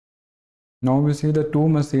Now we see the two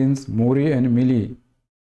machines, Mealy and Mealy,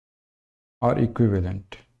 are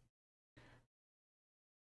equivalent.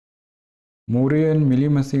 Mealy and Mealy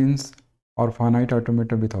machines are finite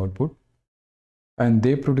automata with output, and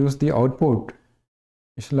they produce the output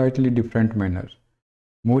slightly different manner.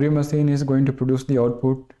 Mealy machine is going to produce the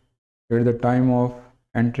output at the time of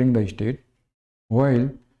entering the state, while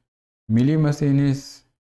Mealy machine is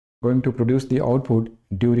going to produce the output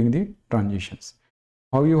during the transitions.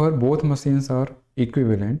 However, both machines are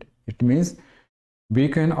equivalent. It means we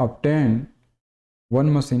can obtain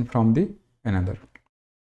one machine from the another.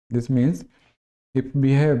 This means if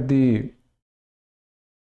we have the,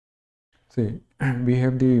 say, we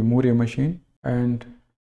have the Mealy machine and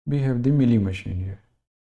we have the Mealy machine here.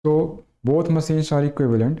 So both machines are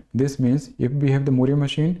equivalent. This means if we have the Mealy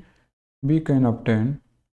machine, we can obtain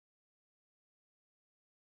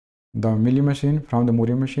the Mealy machine from the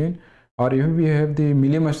Mealy machine, or if we have the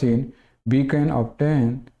Mealy machine, we can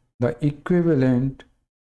obtain the equivalent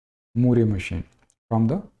Mealy machine from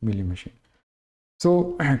the Mealy machine.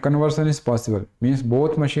 So conversion is possible, means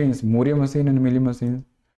both machines, Mealy machine and Mealy machine,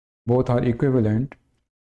 both are equivalent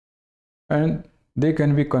and they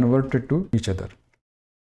can be converted to each other.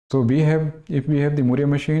 So if we have the Mealy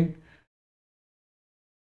machine,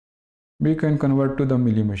 we can convert to the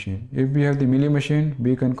Mealy machine. If we have the Mealy machine,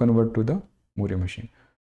 we can convert to the Mealy machine.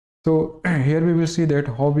 So here we will see that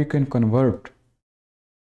how we can convert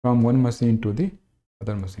from one machine to the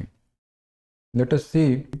other machine. Let us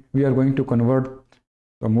see, we are going to convert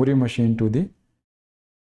the Mealy machine to the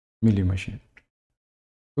Mealy machine.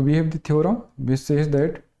 So we have the theorem which says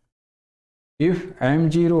that if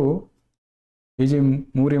M0 is a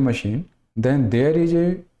Mealy machine, then there is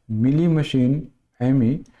a Mealy machine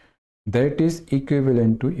ME that is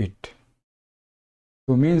equivalent to it.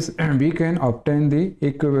 So means we can obtain the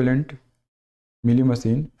equivalent Mealy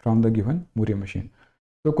machine from the given Mealy machine.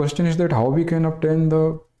 So question is that how we can obtain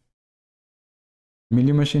the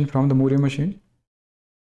Mealy machine from the Mealy machine?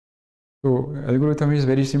 So algorithm is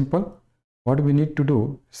very simple. What we need to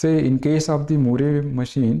do, say in case of the Mealy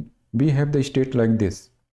machine, we have the state like this.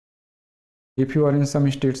 If you are in some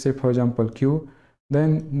state, say for example Q,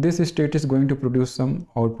 then this state is going to produce some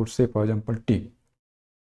output, say for example T.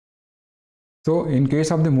 So in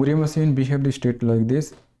case of the Mealy machine, we have the state like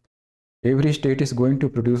this. Every state is going to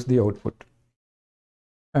produce the output.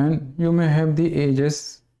 And you may have the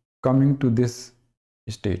edges coming to this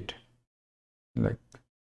state. Like,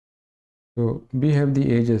 so we have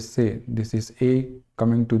the edges, say this is A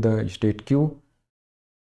coming to the state Q.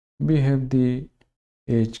 We have the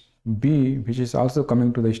edge B which is also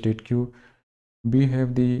coming to the state Q. We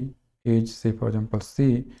have the edge, say for example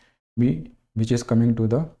C, B, which is coming to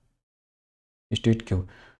the state Q.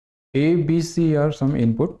 A, B, C are some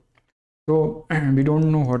input. So we don't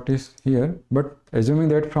know what is here, but assuming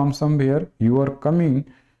that from somewhere you are coming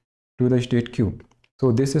to the state Q.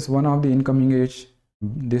 So this is one of the incoming edge.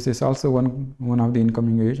 This is also one of the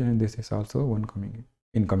incoming edge, and this is also one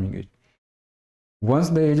incoming edge. Once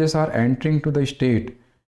the edges are entering to the state,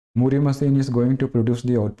 Mealy machine is going to produce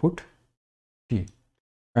the output T,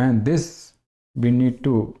 and this we need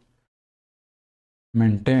to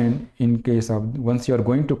maintain in case of once you are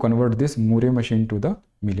going to convert this Mealy machine to the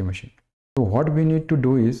Mealy machine. So what we need to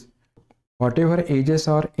do is, whatever edges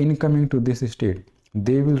are incoming to this state,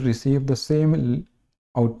 they will receive the same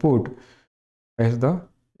output as the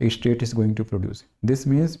state is going to produce. This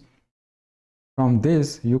means from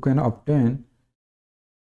this you can obtain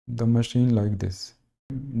the machine like this.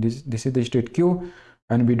 This is the state Q,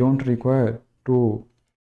 and we don't require to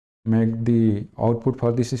make the output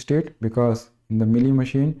for this state, because in the Mealy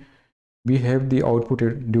machine we have the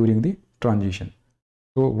output during the transition.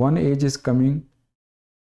 So one edge is coming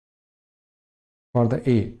for the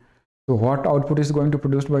A. So what output is going to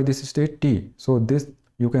produced by this state? T. So this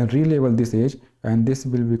you can relabel this edge, and this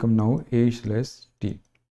will become now A/T.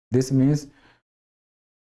 This means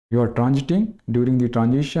you are transiting. During the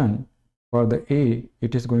transition for the A,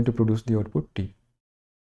 it is going to produce the output T.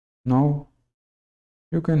 Now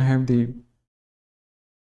you can have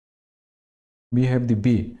we have the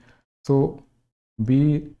B. So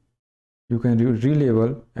B you can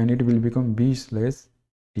relabel, and it will become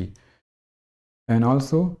B/T. And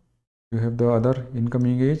also you have the other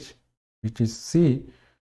incoming edge which is C.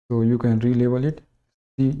 So you can relabel it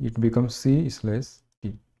C, it becomes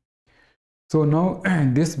C/T. So now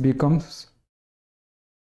this becomes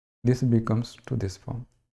to this form.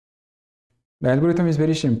 The algorithm is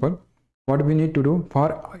very simple. What we need to do,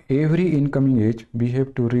 for every incoming edge we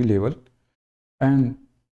have to relabel, and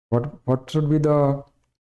what should be the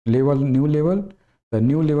label, new label? The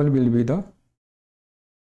new label will be the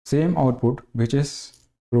same output which is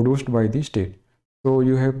produced by the state. So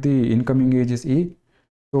you have the incoming age is E,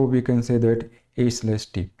 so we can say that A slash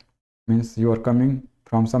T means you are coming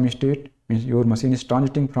from some state, means your machine is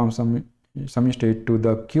transiting from some state to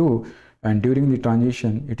the Q, and during the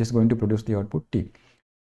transition it is going to produce the output T.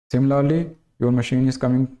 Similarly, your machine is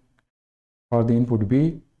coming for the input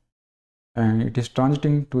B and it is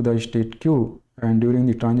transiting to the state Q, and during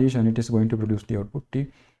the transition it is going to produce the output T,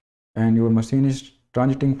 and your machine is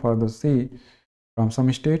transiting for the C from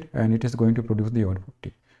some state and it is going to produce the output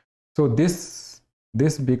T. So this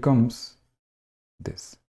becomes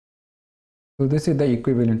this. So this is the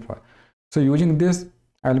equivalent file. So using this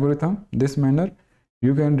algorithm, this manner,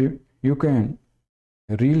 you can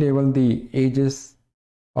relabel the ages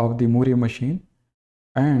of the Mealy machine,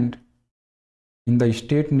 and in the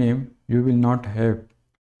state name you will not have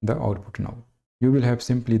the output now. You will have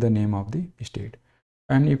simply the name of the state.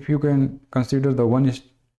 And if you can consider the one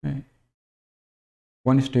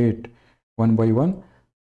state one by one,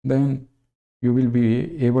 then you will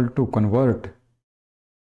be able to convert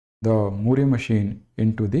the Mealy machine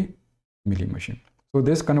into the Mealy machine. So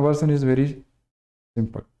this conversion is very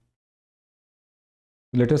simple.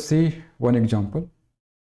 Let us see one example.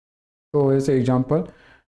 So as an example,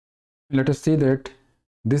 let us see that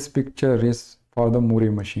this picture is for the Mealy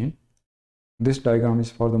machine. This diagram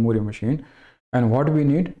is for the Mealy machine, and what we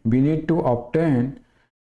need to obtain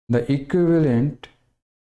the equivalent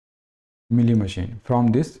Mealy machine from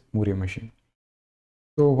this Mealy machine.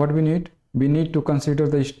 So what we need to consider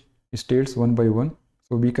the states one by one.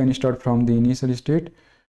 So we can start from the initial state.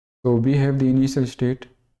 So we have the initial state.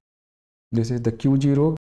 This is the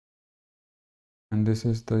Q0, and this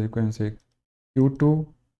is the, you can say, Q2,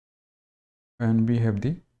 and we have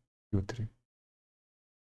the Q3.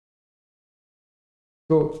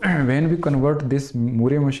 So when we convert this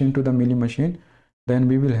Mealy machine to the Mealy machine, then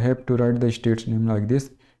we will have to write the state's name like this.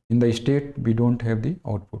 In the state we don't have the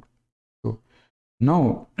output. So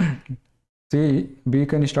now say we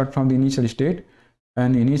can start from the initial state,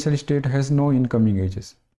 and initial state has no incoming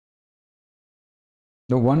ages.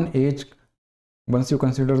 The one age, once you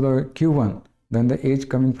consider the Q1, then the age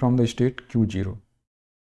coming from the state Q0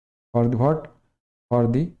 for the what? For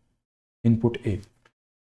the input A.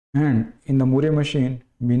 And in the Mealy machine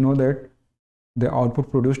we know that the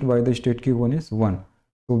output produced by the state Q1 is 1.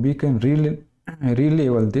 So we can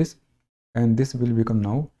relabel this, and this will become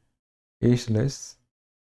now A slash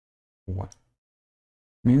 1.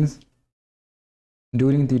 Means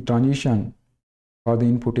during the transition for the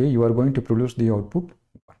input A, you are going to produce the output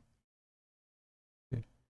 1. Okay.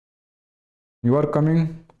 You are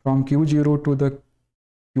coming from Q0 to the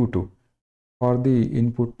Q2 for the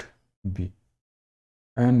input B,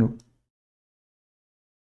 and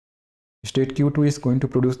state Q2 is going to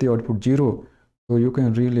produce the output 0. So you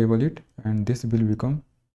can relabel it, and this will become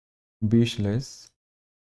B slash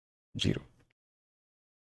 0.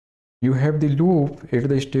 You have the loop at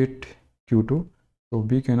the state Q2, so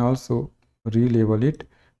we can also relabel it,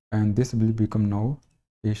 and this will become now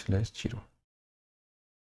A slash 0.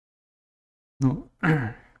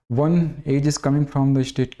 Now one age is coming from the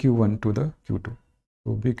state Q1 to the Q2,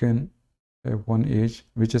 so we can have one age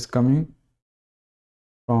which is coming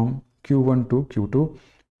from Q1 to Q2,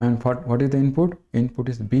 and what is the input? Input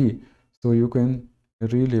is B, so you can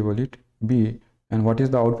relabel it B. And what is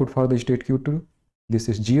the output for the state Q2? This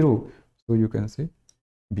is 0, so you can say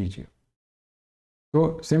B0.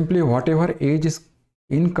 So simply whatever age is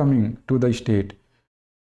incoming to the state,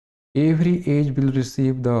 every age will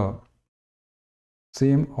receive the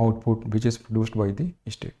same output which is produced by the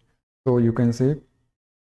state. So you can say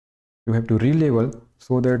you have to relabel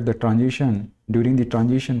so that the transition, during the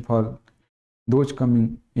transition for those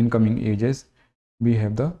incoming ages, we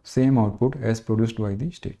have the same output as produced by the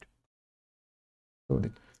state. So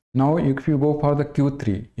now if you go for the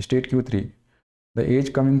Q3, state Q3, the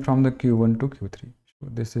age coming from the Q1 to Q3. So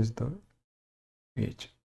this is the age.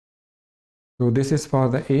 So this is for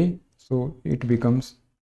the A. So it becomes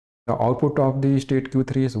the output of the state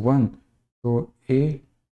Q3 is 1. So A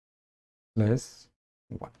plus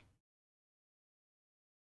 1.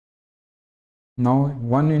 Now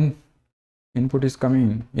one input is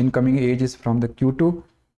coming, incoming age is from the Q2.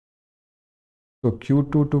 So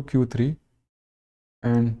Q2 to Q3,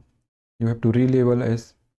 and you have to relabel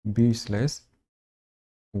as B slash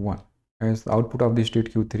 1, as the output of the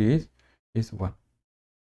state Q3 is 1.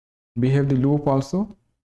 We have the loop also,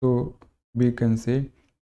 so we can say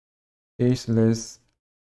A slash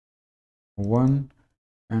 1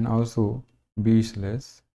 and also B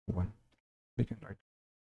slash 1. We can write.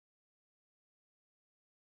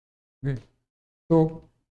 Okay, so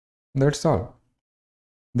that's all.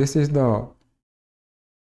 This is the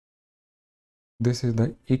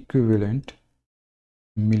equivalent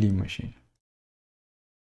Mealy machine.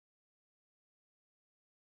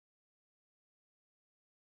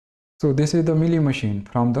 So this is the Mealy machine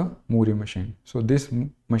from the Muri machine. So this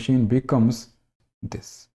machine becomes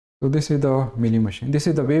this. So this is the Mealy machine. This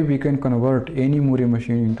is the way we can convert any Muri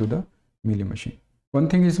machine into the Mealy machine. One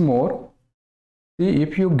thing is more. See,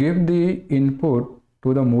 if you give the input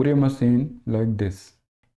to the Muri machine like this,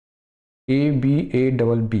 A, B, A,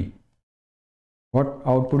 double B, what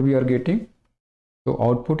output we are getting? So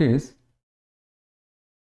output is,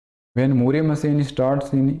 when Muri machine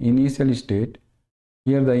starts in initial state,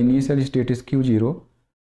 here the initial state is Q0,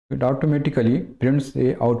 it automatically prints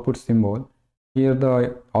a output symbol. Here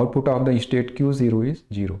the output of the state Q0 is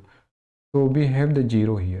 0. So we have the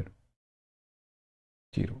 0 here,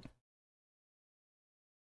 0.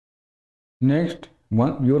 Next,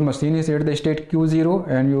 your machine is at the state Q0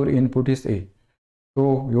 and your input is A.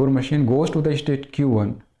 So your machine goes to the state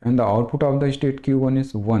Q1 and the output of the state Q1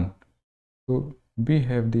 is 1. So we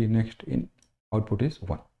have the next output is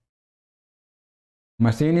 1.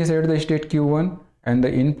 Machine is at the state Q1 and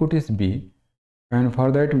the input is B, and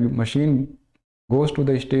for that machine goes to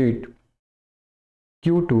the state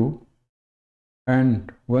Q2,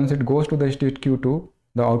 and once it goes to the state Q2,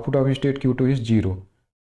 the output of state Q2 is 0.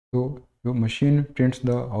 So your machine prints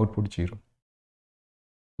the output 0.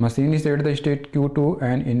 Machine is at the state Q2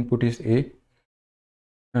 and input is A,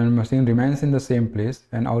 and machine remains in the same place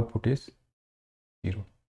and output is 0.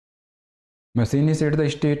 Machine is at the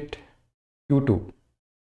state Q2.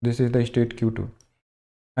 This is the state Q2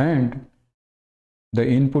 and the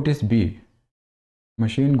input is B.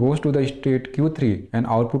 Machine goes to the state Q3 and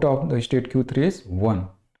output of the state Q3 is 1.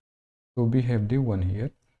 So we have the 1 here.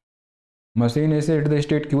 Machine is at the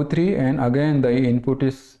state Q3 and again the input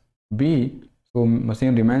is B. So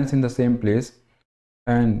machine remains in the same place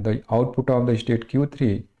and the output of the state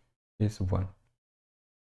Q3 is 1.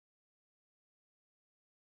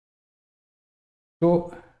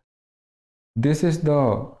 So this is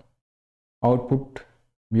the output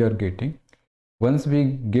we are getting. Once we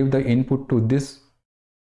give the input to this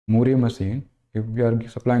Muri machine, if we are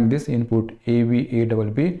supplying this input AB, A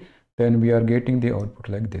double B, then we are getting the output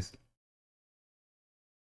like this.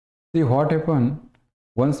 See what happens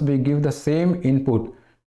once we give the same input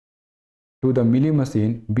to the Mealy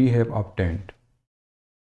machine we have obtained.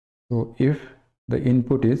 So if the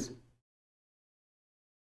input is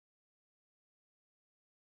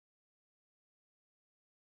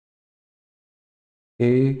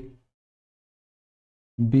A,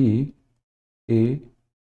 B, A,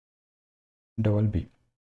 double B.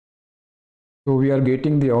 So we are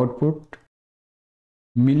getting the output.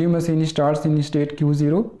 Mealy machine starts in state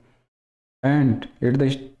Q0 and at the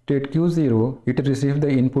state Q0 it receives the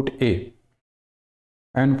input A,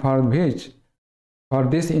 and for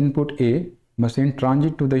this input A, machine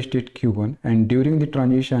transit to the state Q1 and during the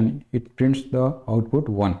transition it prints the output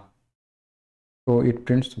 1. So it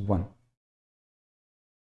prints 1.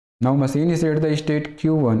 Now machine is at the state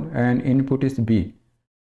Q1 and input is B.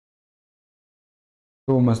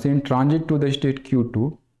 So machine transit to the state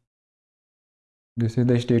Q2. This is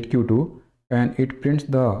the state Q2 and it prints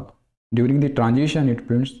during the transition it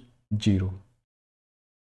prints 0.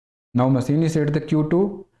 Now machine is at the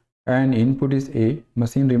Q2 and input is A.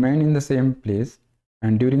 Machine remain in the same place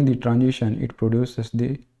and during the transition it produces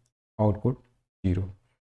the output 0.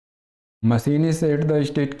 Machine is at the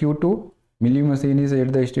state Q2. Mealy machine is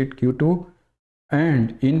at the state Q2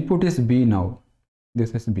 and input is B now.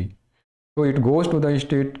 This is B. So it goes to the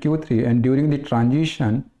state Q3 and during the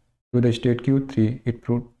transition to the state Q3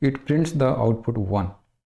 it prints the output 1.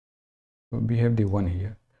 So we have the 1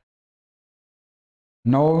 here.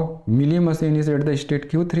 Now Mealy machine is at the state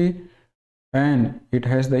Q3 and it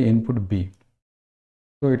has the input B.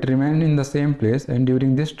 So it remains in the same place and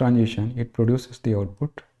during this transition it produces the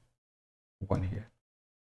output 1 here.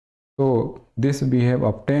 So this we have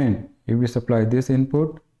obtained. If we supply this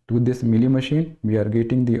input to this Mealy machine, we are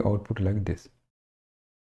getting the output like this.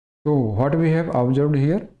 So what we have observed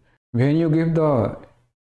here, when you give the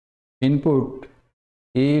input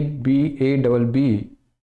A, B, A double B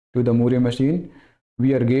to the Muri machine,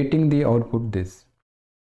 we are getting the output this.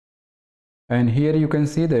 And here you can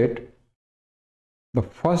see that the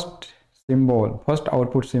first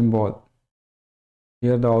output symbol,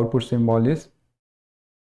 here the output symbol is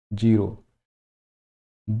 0.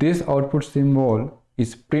 This output symbol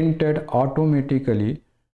is printed automatically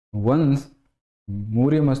once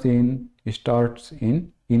Muri machine starts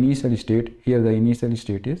in initial state. Here the initial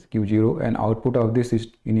state is Q0 and output of this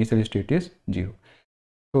initial state is 0.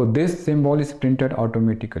 So this symbol is printed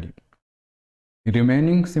automatically.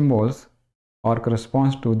 Remaining symbols or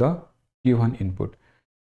corresponds to the given input.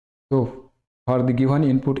 So for the given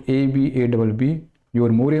input A, B, A, double B, your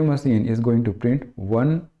Moore machine is going to print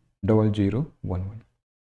 10011.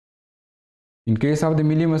 In case of the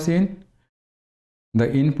Mealy machine, the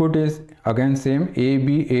input is again same A,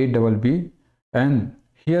 B, A, double B, and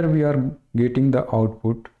here we are getting the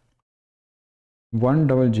output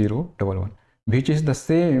 10011, which is the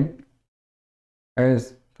same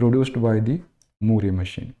as produced by the Moore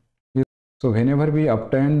machine. So whenever we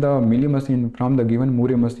obtain the Mealy machine from the given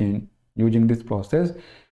Moore machine using this process,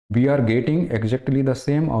 we are getting exactly the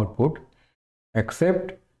same output,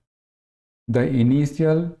 except the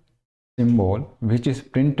initial symbol which is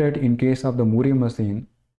printed in case of the Moore machine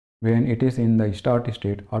when it is in the start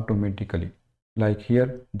state automatically, like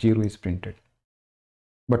here 0 is printed,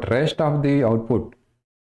 but rest of the output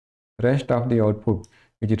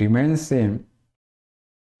which remains same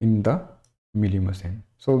in the Mealy machine.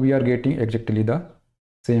 So we are getting exactly the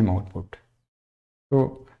same output.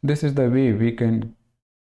 So this is the way we can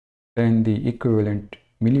obtain the equivalent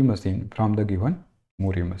Mealy machine from the given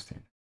Moore machine.